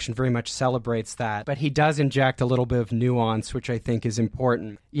introduction, very much celebrates that, but he does inject a little bit of nuance, which I think is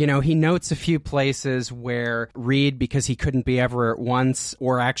important. He notes a few places where Reed, because he couldn't be everywhere at once,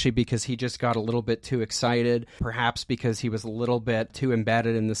 or actually because he just got a little bit too excited, perhaps because he was a little bit too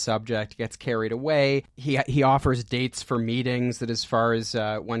embedded in the subject, gets carried away. He offers dates for meetings that, as far as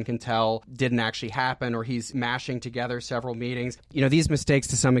one can tell, didn't actually happen, or he's mashing together several meetings. These mistakes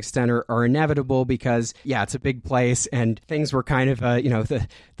to some extent are inevitable because, it's a big place, and things were kind of,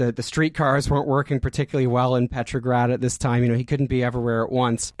 the streetcars weren't working particularly well in Petrograd at this time. He couldn't be everywhere at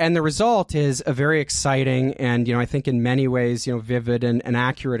once. And the result is a very exciting and, I think in many ways, vivid and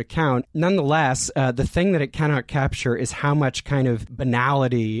accurate account. Nonetheless, the thing that it cannot capture is how much kind of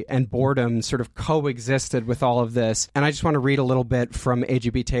banality and boredom sort of coexisted with all of this. And I just want to read a little bit from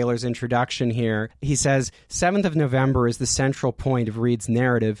A.G.B. Taylor's introduction here. He says, 7th of November is the central point of Reed's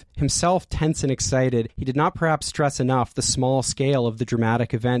narrative. Himself tense and excited, he did not perhaps stress enough the small scale of the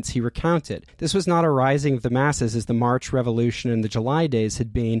dramatic events he recounted. This was not a rising of the masses as the March Revolution and the July days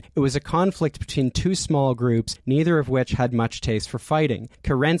had been. It was a conflict between two small groups, neither of which had much taste for fighting.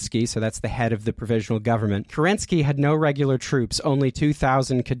 Kerensky, so that's the head of the provisional government, Kerensky had no regular troops, only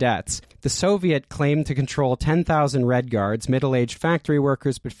 2,000 cadets. The Soviet claimed to control 10,000 Red Guards, middle-aged factory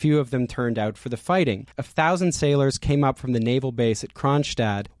workers, but few of them turned out for the fighting. 1,000 sailors came up from the naval base at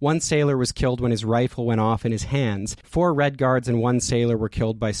Kronstadt. One sailor was killed when his rifle went off in his hands. 4 Red Guards and 1 sailor were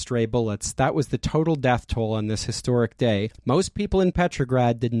killed by stray bullets. That was the total death toll on this historic day. Most people in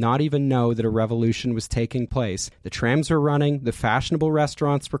Petrograd did not even know that a revolution was taking place. The trams were running, the fashionable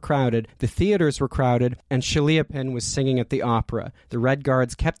restaurants were crowded, the theaters were crowded, and Shaliapin was singing at the opera. The Red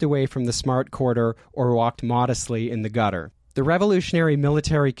Guards kept away from the smart quarter or walked modestly in the gutter. The Revolutionary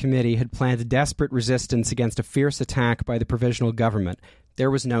Military Committee had planned desperate resistance against a fierce attack by the provisional government. There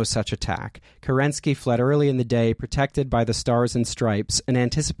was no such attack. Kerensky fled early in the day, protected by the Stars and Stripes, an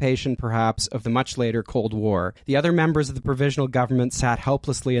anticipation, perhaps, of the much later Cold War. The other members of the provisional government sat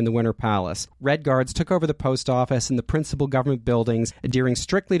helplessly in the Winter Palace. Red Guards took over the post office and the principal government buildings. Adhering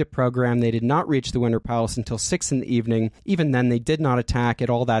strictly to program, they did not reach the Winter Palace until 6 in the evening. Even then, they did not attack it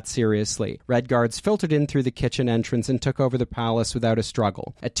all that seriously. Red Guards filtered in through the kitchen entrance and took over the palace without a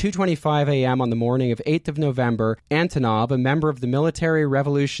struggle. At 2:25 a.m. on the morning of 8th of November, Antonov, a member of the Military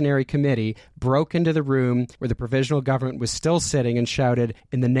Revolutionary Committee, broke into the room where the provisional government was still sitting and shouted,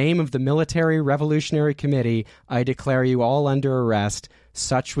 "In the name of the Military Revolutionary Committee, I declare you all under arrest."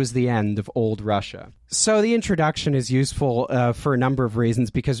 Such was the end of old Russia. So the introduction is useful for a number of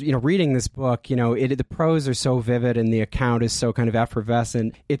reasons because, reading this book, the prose are so vivid and the account is so kind of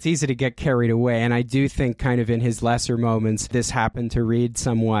effervescent. It's easy to get carried away. And I do think kind of in his lesser moments, this happened to Reed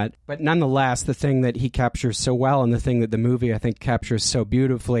somewhat. But nonetheless, the thing that he captures so well and the thing that the movie, I think, captures so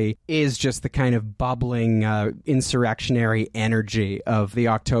beautifully is just the kind of bubbling insurrectionary energy of the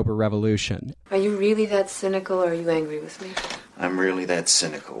October Revolution. Are you really that cynical or are you angry with me? I'm really that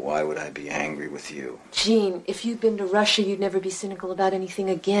cynical. Why would I be angry with you? Gene, if you'd been to Russia, you'd never be cynical about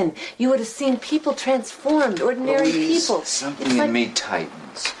anything again. You would have seen people transformed, ordinary people. Something in me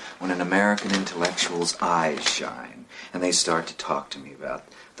tightens when an American intellectual's eyes shine and they start to talk to me about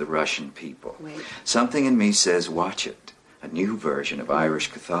the Russian people. Wait. Something in me says, watch it. A new version of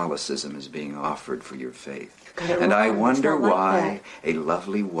Irish Catholicism is being offered for your faith. And I wonder why a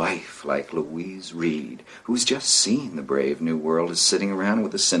lovely wife like Louise Reed, who's just seen the brave new world, is sitting around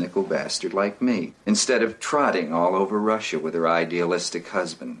with a cynical bastard like me, instead of trotting all over Russia with her idealistic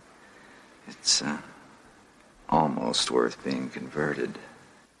husband. It's almost worth being converted.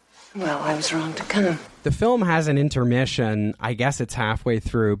 Well, I was wrong to come. The film has an intermission. I guess it's halfway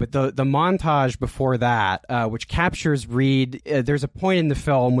through, but the montage before that, which captures Reed, there's a point in the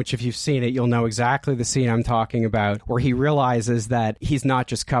film, which if you've seen it, you'll know exactly the scene I'm talking about, where he realizes that he's not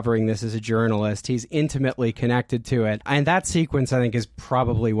just covering this as a journalist, he's intimately connected to it. And that sequence, I think, is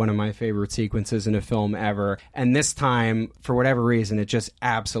probably one of my favorite sequences in a film ever. And this time, for whatever reason, it just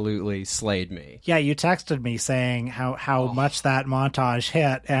absolutely slayed me. Yeah, you texted me saying how much that montage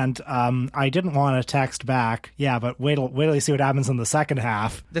hit, and I didn't want to text back. Yeah, but wait till you see what happens in the second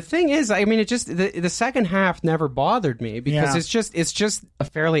half. The thing is, I mean, it just the second half never bothered me because it's just a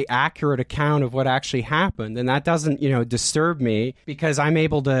fairly accurate account of what actually happened, and that doesn't disturb me because I'm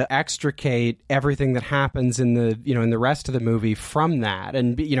able to extricate everything that happens in the rest of the movie from that,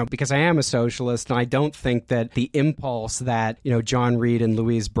 and because I am a socialist, and I don't think that the impulse that John Reed and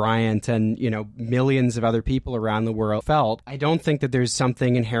Louise Bryant and millions of other people around the world felt, I don't think that there's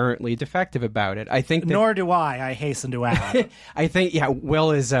something inherently defective about it. I think nor do I hasten to add. I think,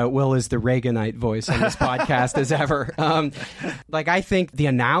 Will is the Reaganite voice on this podcast as ever. I think the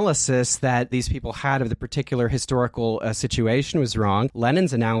analysis that these people had of the particular historical situation was wrong.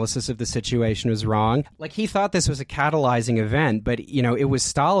 Lenin's analysis of the situation was wrong. He thought this was a catalyzing event, but, it was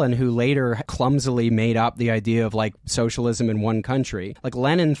Stalin who later clumsily made up the idea of, socialism in one country.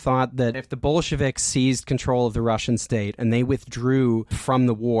 Lenin thought that if the Bolsheviks seized control of the Russian state and they withdrew from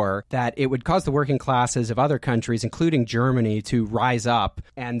the war, that it would cause the working classes of other countries, including Germany, to rise up,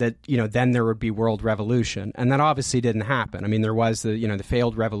 and that then there would be world revolution. And that obviously didn't happen. I mean, there was the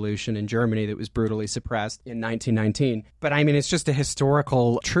refailed revolution in Germany that was brutally suppressed in 1919. But I mean, it's just a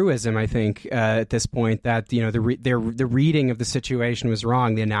historical truism, I think, at this point, that the reading of the situation was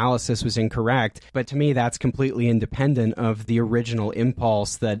wrong, the analysis was incorrect. But to me, that's completely independent of the original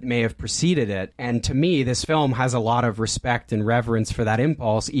impulse that may have preceded it. And to me, this film has a lot of respect and reverence for that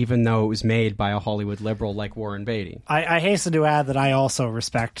impulse, even though it was made by a Hollywood liberal like Warren Beatty. I hasten to add that I also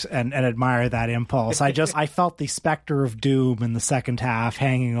respect and admire that impulse. I felt the specter of doom in the second half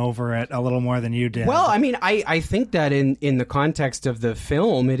hanging over it a little more than you did. Well, I mean, I think that in the context of the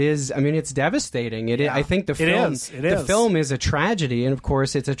film, it is. I mean, it's devastating. I think the film is a tragedy, and of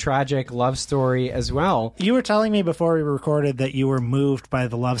course, it's a tragic love story as well. You were telling me before we recorded that you were moved by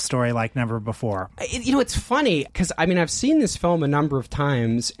the love story like never before. It's funny because I mean, I've seen this film a number of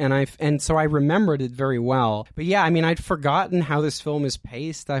times, and so I remembered it very well. But yeah, I mean, I'd forgotten how this film is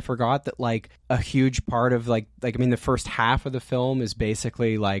paced. I forgot that a huge part of I mean, the first half of the film is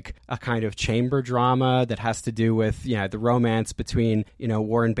basically a kind of chamber drama that has to do with the romance between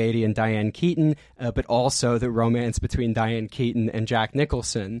Warren Beatty and Diane Keaton, but also the romance between Diane Keaton and Jack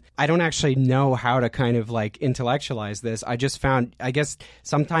Nicholson. I don't actually know how to kind of intellectualize this. I just found, I guess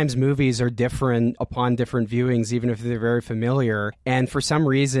sometimes movies are different upon different viewings, even if they're very familiar. And for some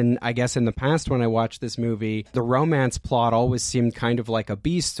reason, I guess in the past when I watched this movie, the romance plot always seemed kind of like a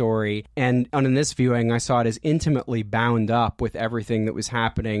B story. And in this viewing, I saw it as intimately bound up with everything that was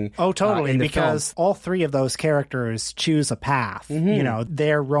happening. Oh, totally, in the because film. All three of those characters choose a path. Mm-hmm.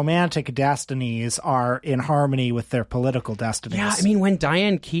 Their romantic destinies are in harmony with their political destinies. Yeah, I mean, when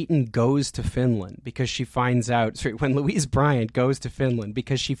Diane Keaton goes to Finland because she finds out, when Louise Bryant goes to Finland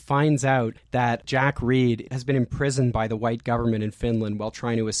because she finds out that Jack Reed has been imprisoned by the white government in Finland while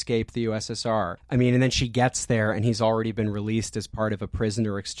trying to escape the USSR. I mean, and then she gets there and he's already been released as part of a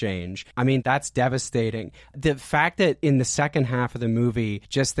prisoner exchange. I mean, that's devastating. The fact that in the second half of the movie,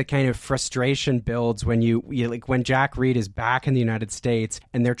 just the kind of frustration builds when when Jack Reed is back in the United States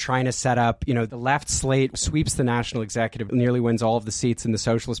and they're trying to set up, the left slate sweeps the national executive, nearly wins all of the seats in the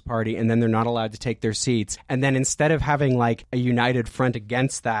Socialist Party, and then they're not allowed to take their seats. And then instead of having a united front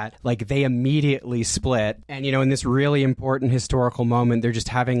against that, they immediately split. And, in this really important historical moment, they're just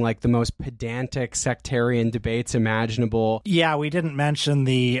having the most pedantic sectarian debates imaginable. Yeah, we didn't mention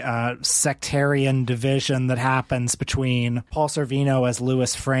the sectarian division that happens between Paul Sorvino as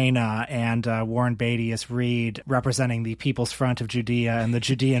Louis Freyna and Warren Beatty as Reed, representing the People's Front of Judea and the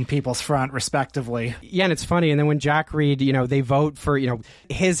Judean People's Front, respectively. Yeah, and it's funny. And then when Jack Reed, they vote for,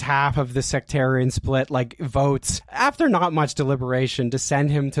 his half of the sectarian split, votes after not much deliberation to send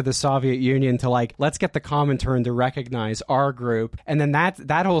him to the Soviet Union to let's get the Comintern to recognize our group. And then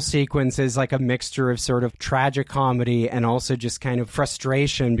that whole sequence is a mixture of sort of tragic comedy and also just kind of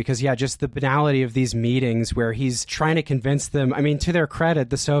frustration because, just the banality of these meetings where he's trying to convince them. I mean, to their credit,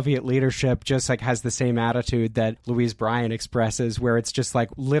 the Soviet leadership just has the same attitude that Louise Bryant expresses, where it's just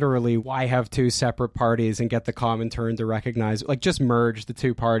literally, why have two separate parties and get the Comintern to recognize, just merge the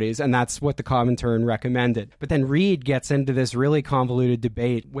two parties. And that's what the Comintern recommended. But then Reed gets into this really convoluted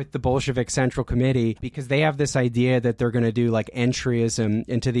debate with the Bolshevik Central Committee because they have this idea that they're going to do entryism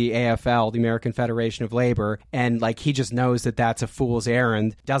into the AFL called the American Federation of Labor, and like he just knows that that's a fool's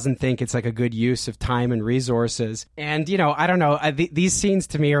errand, doesn't think it's like a good use of time and resources. And I don't know, these scenes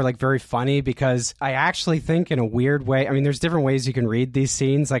to me are like very funny because I actually think in a weird way, I mean, there's different ways you can read these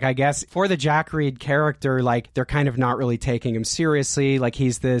scenes. Like I guess for the Jack Reed character, like they're kind of not really taking him seriously, like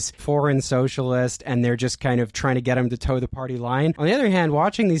he's this foreign socialist and they're just kind of trying to get him to toe the party line. On the other hand,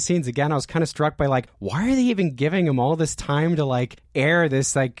 watching these scenes again, I was kind of struck by like, why are they even giving him all this time to like air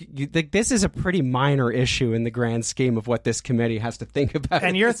this? Like this is a pretty minor issue in the grand scheme of what this committee has to think about.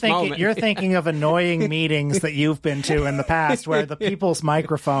 And you're thinking of annoying meetings that you've been to in the past where the people's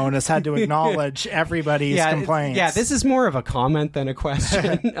microphone has had to acknowledge everybody's complaints. Yeah, this is more of a comment than a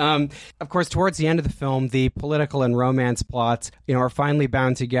question. Of course, towards the end of the film, the political and romance plots, are finally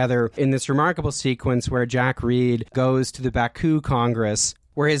bound together in this remarkable sequence where Jack Reed goes to the Baku Congress,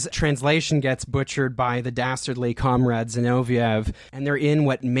 where his translation gets butchered by the dastardly comrade Zinoviev, and they're in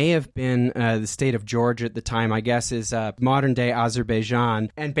what may have been the state of Georgia at the time, I guess is modern-day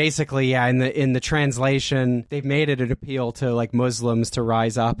Azerbaijan. And basically, in the translation, they've made it an appeal to like Muslims to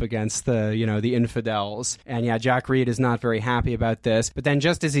rise up against the infidels. And Jack Reed is not very happy about this. But then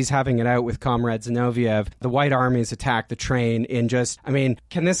just as he's having it out with comrade Zinoviev, the White Armies attack the train in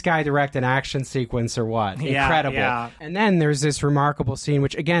can this guy direct an action sequence or what? Incredible. Yeah. And then there's this remarkable scene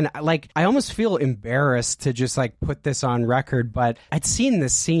which again, like, I almost feel embarrassed to just like put this on record, but I'd seen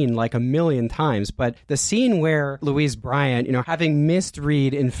this scene like a million times. But the scene where Louise Bryant, having missed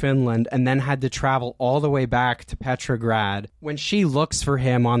Reed in Finland and then had to travel all the way back to Petrograd, when she looks for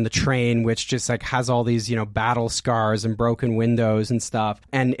him on the train, which just like has all these, battle scars and broken windows and stuff,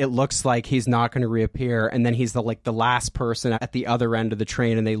 and it looks like he's not going to reappear, and then he's the last person at the other end of the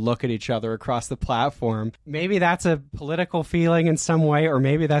train, and they look at each other across the platform. Maybe that's a political feeling in some way, or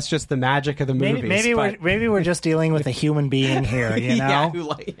maybe that's just the magic of the movies. Maybe we're just dealing with a human being here,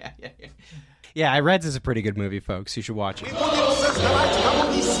 Yeah, Reds is a pretty good movie, folks. You should watch it.